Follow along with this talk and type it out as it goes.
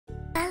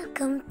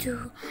Welcome to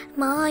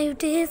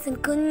Mayutis and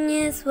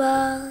Kuny's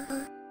World.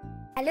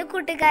 Hello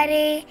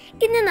കൂട്ടുകാരെ,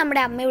 ഇന്ന്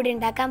നമ്മുടെ അമ്മ ഇവിടെ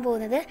ഉണ്ടാക്കാൻ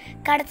പോകുന്നത്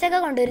കടച്ചക്ക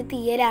കൊണ്ടൊരു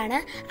തീയലാണ്.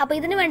 അപ്പോൾ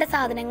ഇതിന് വേണ്ട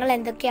സാധനങ്ങൾ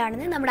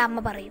എന്തൊക്കെയാണെന്ന് നമ്മുടെ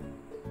അമ്മ പറയും.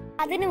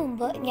 അതിനു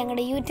മുമ്പ്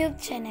ഞങ്ങളുടെ യൂട്യൂബ്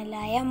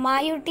ചാനലായ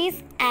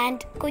മായൂട്ടീസ്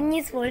ആൻഡ്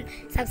കുഞ്ഞീസ് വേൾഡ്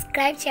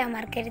സബ്സ്ക്രൈബ് ചെയ്യാൻ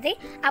മറക്കരുത്.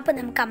 അപ്പോൾ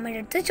നമുക്ക്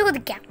അമ്മയുടെ അടുത്ത്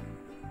ചോദിക്കാം.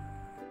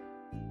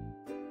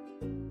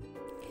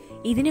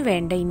 ഇതിന്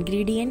വേണ്ട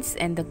ഇൻഗ്രീഡിയൻസ്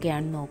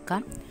എന്തൊക്കെയാണെന്ന്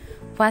നോക്കാം.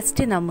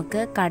 ഫസ്റ്റ്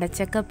നമുക്ക്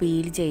കടച്ചക്ക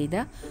പീൽ ചെയ്ത്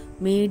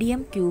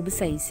മീഡിയം ക്യൂബ്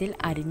സൈസിൽ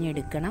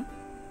അരിഞ്ഞെടുക്കണം.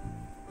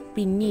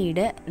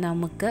 പിന്നീട്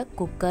നമുക്ക്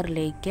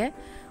കുക്കറിലേക്ക്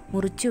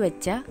മുറിച്ചു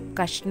വെച്ച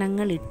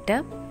കഷ്ണങ്ങളിട്ട്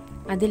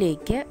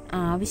അതിലേക്ക്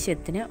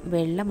ആവശ്യത്തിന്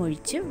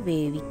വെള്ളമൊഴിച്ച്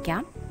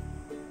വേവിക്കാം.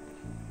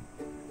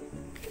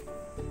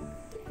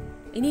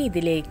 ഇനി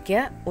ഇതിലേക്ക്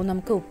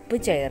നമുക്ക് ഉപ്പ്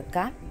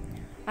ചേർക്കാം.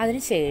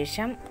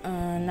 അതിനുശേഷം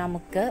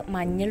നമുക്ക്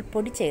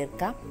മഞ്ഞൾപ്പൊടി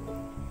ചേർക്കാം.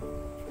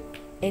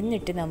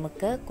 എന്നിട്ട്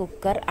നമുക്ക്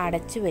കുക്കർ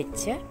അടച്ചു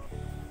വെച്ച്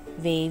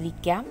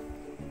വേവിക്കാം.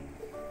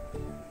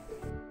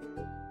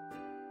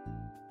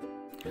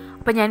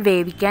 അപ്പോൾ ഞാൻ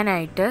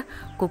വേവിക്കാനായിട്ട്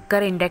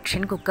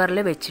ഇൻഡക്ഷൻ കുക്കറിൽ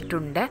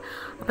വെച്ചിട്ടുണ്ട്.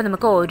 അപ്പോൾ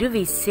നമുക്ക് ഒരു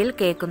വിസിൽ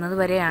കേൾക്കുന്നത്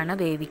വരെയാണ്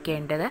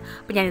വേവിക്കേണ്ടത്.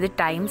 അപ്പോൾ ഞാനിത്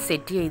ടൈം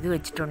സെറ്റ് ചെയ്ത്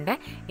വെച്ചിട്ടുണ്ട്.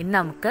 ഇനി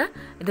നമുക്ക്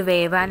ഇത്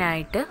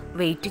വേവാനായിട്ട്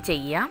വെയിറ്റ്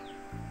ചെയ്യാം.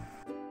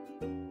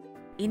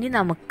 ഇനി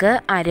നമുക്ക്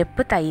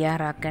അരപ്പ്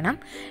തയ്യാറാക്കണം.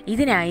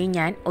 ഇതിനായി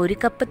ഞാൻ 1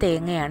 കപ്പ്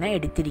തേങ്ങയാണ്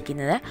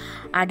എടുത്തിരിക്കുന്നത്.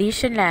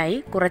 അഡീഷണലായി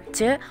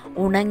കുറച്ച്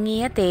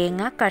ഉണങ്ങിയ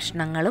തേങ്ങ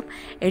കഷ്ണങ്ങളും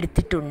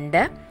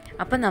എടുത്തിട്ടുണ്ട്.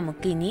 അപ്പോൾ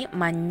നമുക്കിനി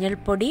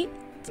മഞ്ഞൾപ്പൊടി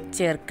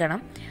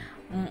ചേർക്കണം.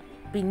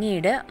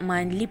 പിന്നീട്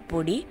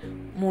മല്ലിപ്പൊടി,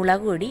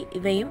 മുളക് പൊടി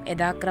ഇവയും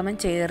യഥാക്രമം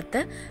ചേർത്ത്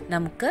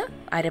നമുക്ക്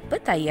അരപ്പ്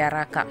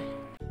തയ്യാറാക്കാം.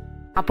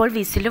 അപ്പോൾ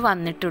വിസിൽ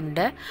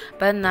വന്നിട്ടുണ്ട്.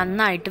 അപ്പോൾ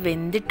നന്നായിട്ട്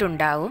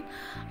വെന്തിട്ടുണ്ടാവും.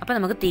 അപ്പോൾ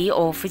നമുക്ക് തീ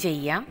ഓഫ്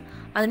ചെയ്യാം.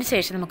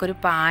 അതിനുശേഷം നമുക്കൊരു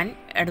പാൻ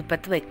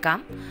അടുപ്പത്ത് വെക്കാം.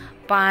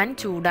 പാൻ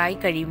ചൂടായി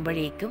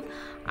കഴിയുമ്പോഴേക്കും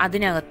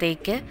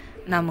അതിനകത്തേക്ക്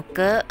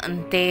നമുക്ക്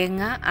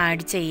തേങ്ങ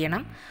ആഡ്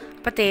ചെയ്യണം.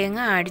 അപ്പോൾ തേങ്ങ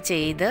ആഡ്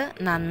ചെയ്ത്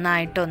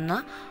നന്നായിട്ടൊന്ന്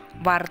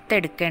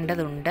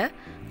വറുത്തെടുക്കേണ്ടതുണ്ട്.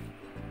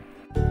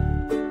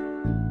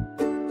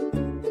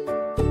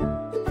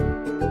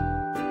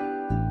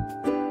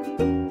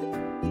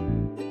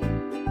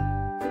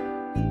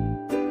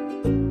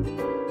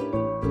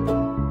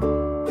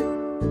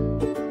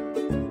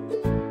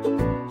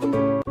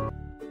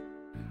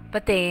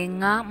 അപ്പോൾ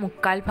തേങ്ങ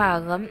 1/4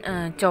 ഭാഗം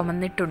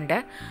ചുമന്നിട്ടുണ്ട്.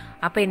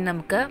 അപ്പോൾ ഇനി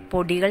നമുക്ക്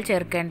പൊടികൾ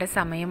ചേർക്കേണ്ട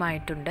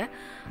സമയമായിട്ടുണ്ട്.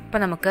 അപ്പോൾ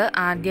നമുക്ക്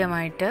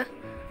ആദ്യമായിട്ട്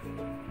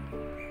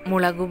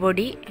മുളക്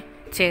പൊടി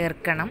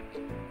ചേർക്കണം.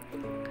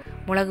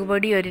 മുളക്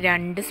പൊടി ഒരു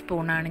 2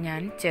 സ്പൂണാണ്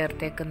ഞാൻ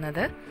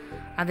ചേർത്തേക്കുന്നത്.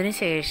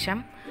 അതിനുശേഷം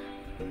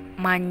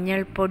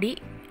മഞ്ഞൾപ്പൊടി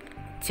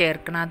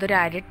ചേർക്കണം. അതൊരു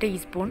 1/2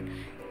 ടീസ്പൂൺ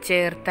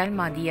ചേർത്താൽ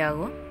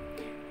മതിയാകും.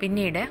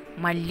 പിന്നീട്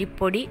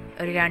മല്ലിപ്പൊടി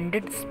ഒരു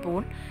 2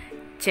 സ്പൂൺ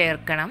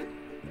ചേർക്കണം.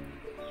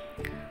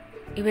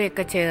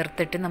 ഇവയൊക്കെ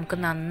ചേർത്തിട്ട് നമുക്ക്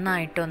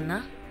നന്നായിട്ടൊന്ന്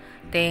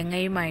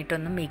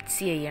തേങ്ങയുമായിട്ടൊന്ന് മിക്സ്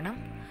ചെയ്യണം.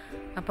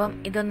 അപ്പം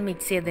ഇതൊന്ന്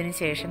മിക്സ് ചെയ്തതിന്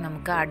ശേഷം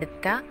നമുക്ക്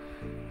അടുത്ത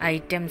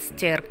ഐറ്റംസ്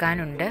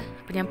ചേർക്കാനുണ്ട്.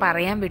 അപ്പോൾ ഞാൻ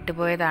പറയാൻ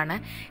വിട്ടുപോയതാണ്,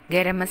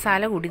 ഗരം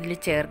മസാല കൂടി ഇതിൽ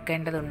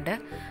ചേർക്കേണ്ടതുണ്ട്.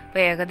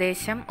 അപ്പോൾ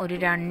ഏകദേശം ഒരു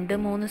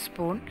 2-3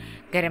 സ്പൂൺ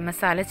ഗരം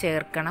മസാല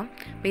ചേർക്കണം.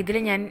 അപ്പോൾ ഇതിൽ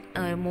ഞാൻ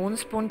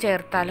 3 സ്പൂൺ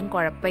ചേർത്താലും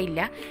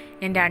കുഴപ്പമില്ല.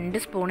 ഞാൻ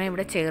 2 സ്പൂണേ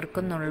ഇവിടെ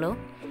ചേർക്കുന്നുള്ളൂ.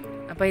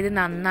 അപ്പോൾ ഇത്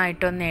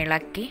നന്നായിട്ടൊന്ന്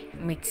ഇളക്കി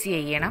മിക്സ്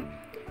ചെയ്യണം.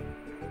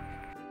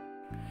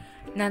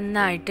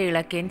 നന്നായിട്ട്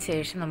ഇളക്കിയതിന്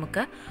ശേഷം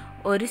നമുക്ക്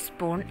 1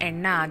 സ്പൂൺ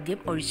എണ്ണ ആദ്യം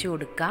ഒഴിച്ചു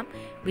കൊടുക്കാം.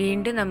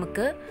 വീണ്ടും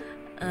നമുക്ക്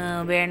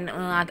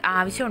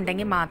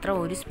ആവശ്യമുണ്ടെങ്കിൽ മാത്രം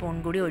 1 സ്പൂൺ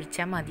കൂടി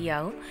ഒഴിച്ചാൽ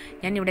മതിയാവും.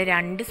 ഞാനിവിടെ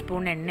 2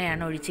 സ്പൂൺ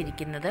എണ്ണയാണ്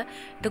ഒഴിച്ചിരിക്കുന്നത്.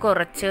 ഇത്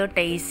കുറച്ച്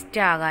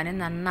ടേസ്റ്റ് ആകാനും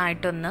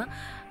നന്നായിട്ടൊന്ന്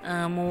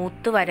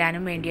മൂത്ത്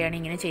വരാനും വേണ്ടിയാണ്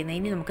ഇങ്ങനെ ചെയ്യുന്നത്.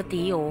 ഇനി നമുക്ക്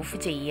തീ ഓഫ്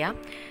ചെയ്യാം.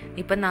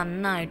 ഇപ്പം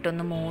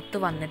നന്നായിട്ടൊന്ന് മൂത്ത്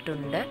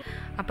വന്നിട്ടുണ്ട്.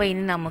 അപ്പോൾ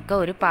ഇനി നമുക്ക്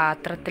ഒരു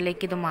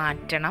പാത്രത്തിലേക്ക് ഇത്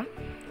മാറ്റണം.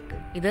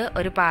 ഇത്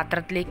ഒരു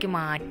പാത്രത്തിലേക്ക്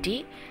മാറ്റി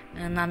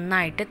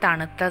നന്നായിട്ട്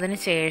തണുത്തതിന്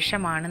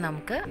ശേഷമാണ്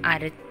നമുക്ക്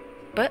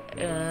അരപ്പ്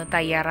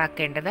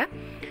തയ്യാറാക്കേണ്ടത്.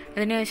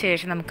 അതിന്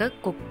ശേഷം നമുക്ക്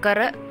കുക്കർ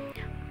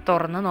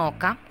തുറന്ന്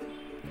നോക്കാം.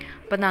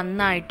 അപ്പോൾ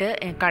നന്നായിട്ട്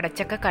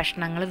കടച്ചക്ക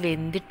കഷ്ണങ്ങൾ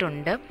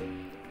വെന്തിട്ടുണ്ട്.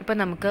 അപ്പോൾ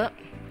നമുക്ക്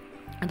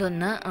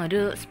അതൊന്ന്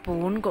ഒരു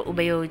സ്പൂൺ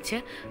ഉപയോഗിച്ച്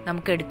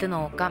നമുക്ക് എടുത്ത്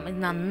നോക്കാം. ഇത്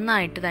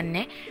നന്നായിട്ട്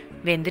തന്നെ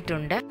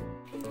വെന്തിട്ടുണ്ട്.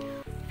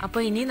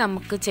 അപ്പോൾ ഇനി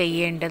നമുക്ക്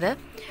ചെയ്യേണ്ടത്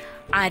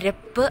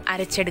അരപ്പ്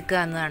അരച്ചെടുക്കുക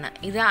എന്നതാണ്.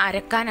 ഇത്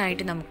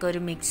അരക്കാനായിട്ട് നമുക്കൊരു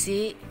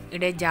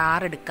മിക്സിയുടെ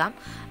ജാർ എടുക്കാം.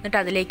 എന്നിട്ട്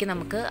അതിലേക്ക്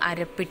നമുക്ക്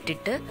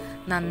അരപ്പിട്ടിട്ട്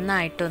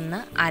നന്നായിട്ടൊന്ന്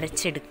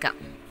അരച്ചെടുക്കാം.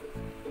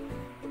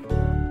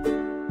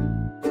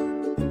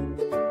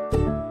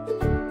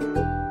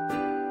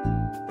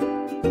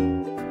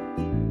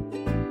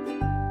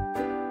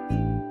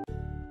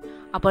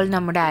 അപ്പോൾ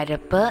നമ്മുടെ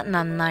അരപ്പ്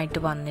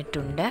നന്നായിട്ട്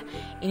വന്നിട്ടുണ്ട്.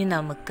 ഇനി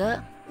നമുക്ക്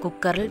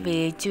കുക്കറിൽ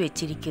വേവിച്ച്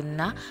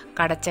വെച്ചിരിക്കുന്ന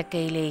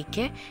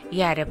കടച്ചക്കയിലേക്ക് ഈ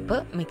അരപ്പ്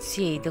മിക്സ്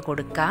ചെയ്ത്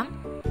കൊടുക്കാം.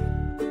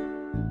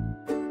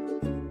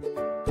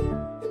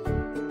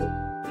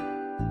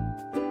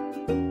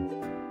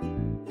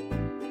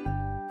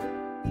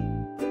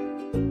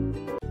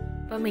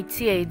 അപ്പം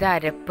മിക്സ് ചെയ്ത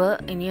അരപ്പ്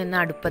ഇനിയൊന്ന്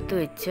അടുപ്പത്ത്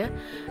വെച്ച്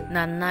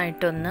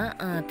നന്നായിട്ടൊന്ന്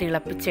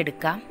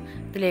തിളപ്പിച്ചെടുക്കാം.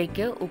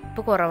 ഇതിലേക്ക്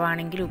ഉപ്പ്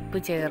കുറവാണെങ്കിൽ ഉപ്പ്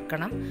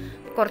ചേർക്കണം.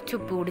 കുറച്ച്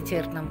ഉപ്പ് കൂടി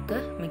ചേർത്ത് നമുക്ക്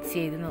മിക്സ്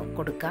ചെയ്ത്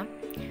കൊടുക്കാം.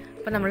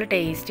 അപ്പോൾ നമ്മൾ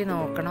ടേസ്റ്റ്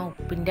നോക്കണം,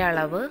 ഉപ്പിൻ്റെ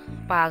അളവ്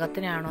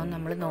പാകത്തിനാണോ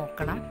നമ്മൾ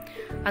നോക്കണം.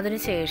 അതിന്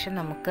ശേഷം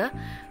നമുക്ക്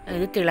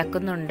ഇത്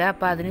തിളക്കുന്നുണ്ട്,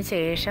 അപ്പോൾ അതിന്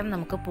ശേഷം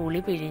നമുക്ക്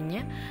പുളി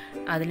പിഴിഞ്ഞ്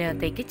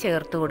അതിനകത്തേക്ക്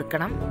ചേർത്ത്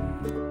കൊടുക്കണം.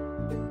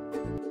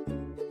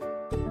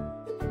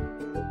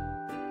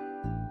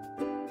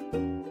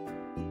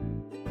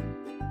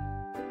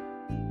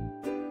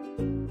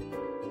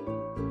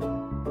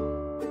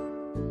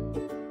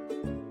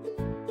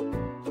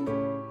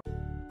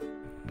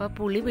 അപ്പോൾ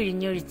പുളി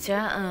പിഴിഞ്ഞൊഴിച്ച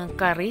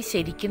കറി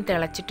ശരിക്കും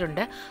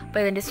തിളച്ചിട്ടുണ്ട്. അപ്പോൾ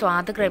ഇതിൻ്റെ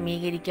സ്വാദ്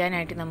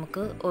ക്രമീകരിക്കാനായിട്ട്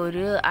നമുക്ക്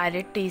ഒരു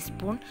 1/2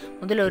 ടീസ്പൂൺ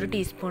മുതൽ 1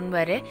 ടീസ്പൂൺ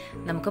വരെ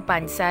നമുക്ക്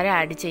പഞ്ചസാര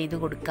ആഡ് ചെയ്ത്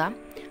കൊടുക്കാം.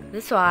 ഇത്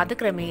സ്വാദ്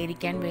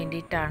ക്രമീകരിക്കാൻ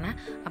വേണ്ടിയിട്ടാണ്.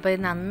 അപ്പോൾ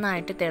ഇത്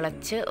നന്നായിട്ട്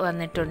തിളച്ച്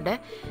വന്നിട്ടുണ്ട്.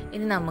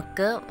 ഇനി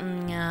നമുക്ക്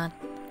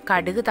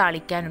കടുക്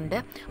താളിക്കാനുണ്ട്.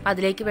 അപ്പോൾ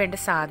അതിലേക്ക് വേണ്ട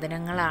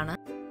സാധനങ്ങളാണ്: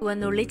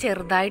 ചുവന്നുള്ളി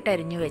ചെറുതായിട്ട്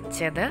അരിഞ്ഞു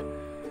വെച്ചത്,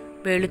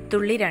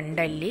 വെളുത്തുള്ളി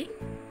 2 അല്ലി,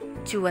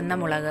 ചുവന്ന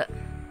മുളക്.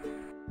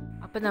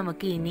 അപ്പോൾ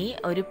നമുക്ക് ഇനി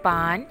ഒരു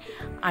പാൻ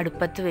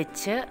അടുപ്പത്ത്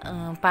വെച്ച്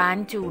പാൻ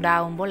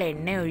ചൂടാവുമ്പോൾ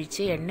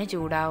എണ്ണ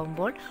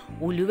ചൂടാവുമ്പോൾ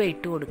ഉലുവ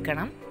ഇട്ട്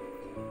കൊടുക്കണം.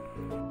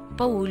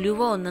 അപ്പോൾ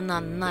ഉലുവ ഒന്ന്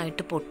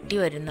നന്നായിട്ട് പൊട്ടി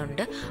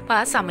വരുന്നുണ്ട്. അപ്പോൾ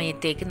ആ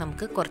സമയത്തേക്ക്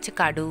നമുക്ക് കുറച്ച്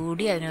കടുക്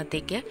കൂടി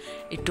അതിനകത്തേക്ക്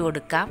ഇട്ട്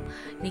കൊടുക്കാം.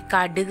 ഇനി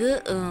കടുക്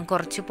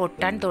കുറച്ച്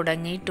പൊട്ടാൻ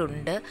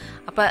തുടങ്ങിയിട്ടുണ്ട്.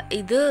 അപ്പോൾ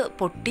ഇത്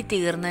പൊട്ടി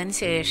തീർന്നതിന്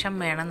ശേഷം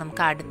വേണം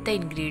നമുക്ക് അടുത്ത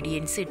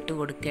ഇൻഗ്രീഡിയൻസ് ഇട്ട്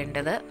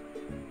കൊടുക്കേണ്ടത്.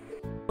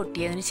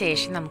 പൊട്ടിയതിന്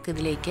ശേഷം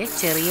നമുക്കിതിലേക്ക്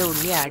ചെറിയ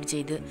ഉള്ളി ആഡ്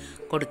ചെയ്ത്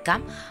കൊടുക്കാം.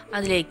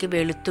 അതിലേക്ക്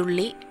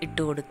വെളുത്തുള്ളി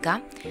ഇട്ട് കൊടുക്കാം.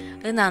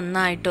 ഇത്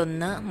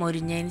നന്നായിട്ടൊന്ന്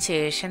മൊരിഞ്ഞതിന്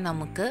ശേഷം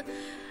നമുക്ക്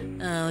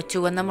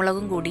ചുവന്ന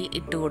മുളകും കൂടി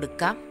ഇട്ട്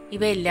കൊടുക്കാം.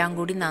 ഇവയെല്ലാം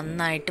കൂടി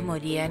നന്നായിട്ട്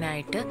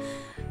മൊരിയാനായിട്ട്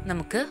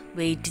നമുക്ക്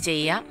വെയിറ്റ്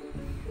ചെയ്യാം.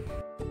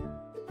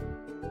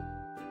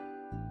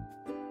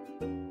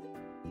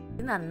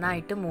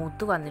 നന്നായിട്ട്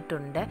മൂത്ത്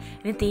വന്നിട്ടുണ്ട്.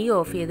 ഇനി തീ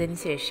ഓഫ് ചെയ്തതിന്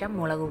ശേഷം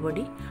മുളക്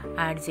പൊടി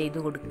ആഡ് ചെയ്ത്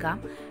കൊടുക്കാം.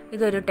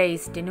 ഇതൊരു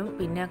ടേസ്റ്റിനും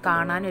പിന്നെ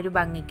കാണാനൊരു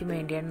ഭംഗിക്കും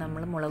വേണ്ടിയാണ്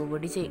നമ്മൾ മുളക്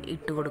പൊടി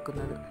ഇട്ട്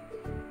കൊടുക്കുന്നത്.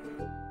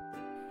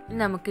 ഇനി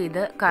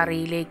നമുക്കിത്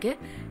കറിയിലേക്ക്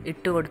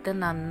ഇട്ട് കൊടുത്ത്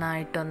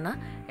നന്നായിട്ടൊന്ന്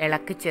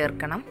ഇളക്കി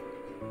ചേർക്കണം.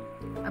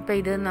 അപ്പോൾ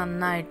ഇത്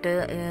നന്നായിട്ട്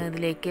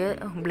ഇതിലേക്ക്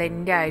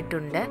ബ്ലെൻഡ്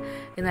ആയിട്ടുണ്ട്.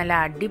 ഇത് നല്ല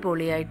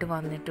അടിപൊളിയായിട്ട്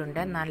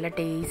വന്നിട്ടുണ്ട്. നല്ല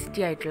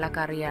ടേസ്റ്റി ആയിട്ടുള്ള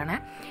കറിയാണ്.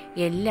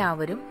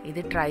 എല്ലാവരും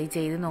ഇത് ട്രൈ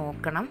ചെയ്ത്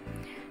നോക്കണം.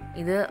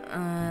 ഇത്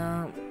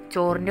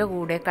ചോറിൻ്റെ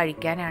കൂടെ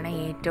കഴിക്കാനാണ്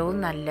ഏറ്റവും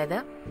നല്ലത്.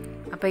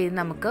 അപ്പോൾ ഇത്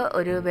നമുക്ക്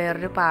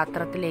വേറൊരു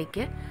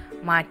പാത്രത്തിലേക്ക്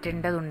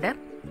മാറ്റേണ്ടതുണ്ട്.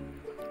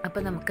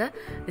 അപ്പോൾ നമുക്ക്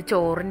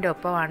ചോറിൻ്റെ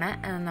ഒപ്പമാണ്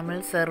നമ്മൾ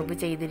സെർവ്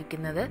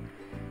ചെയ്തിരിക്കുന്നത്.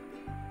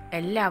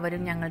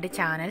 എല്ലാവരും ഞങ്ങളുടെ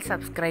ചാനൽ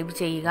സബ്സ്ക്രൈബ്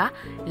ചെയ്യുക,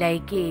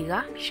 ലൈക്ക്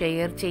ചെയ്യുക,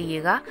 ഷെയർ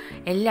ചെയ്യുക.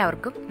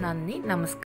 എല്ലാവർക്കും നന്ദി, നമസ്കാരം.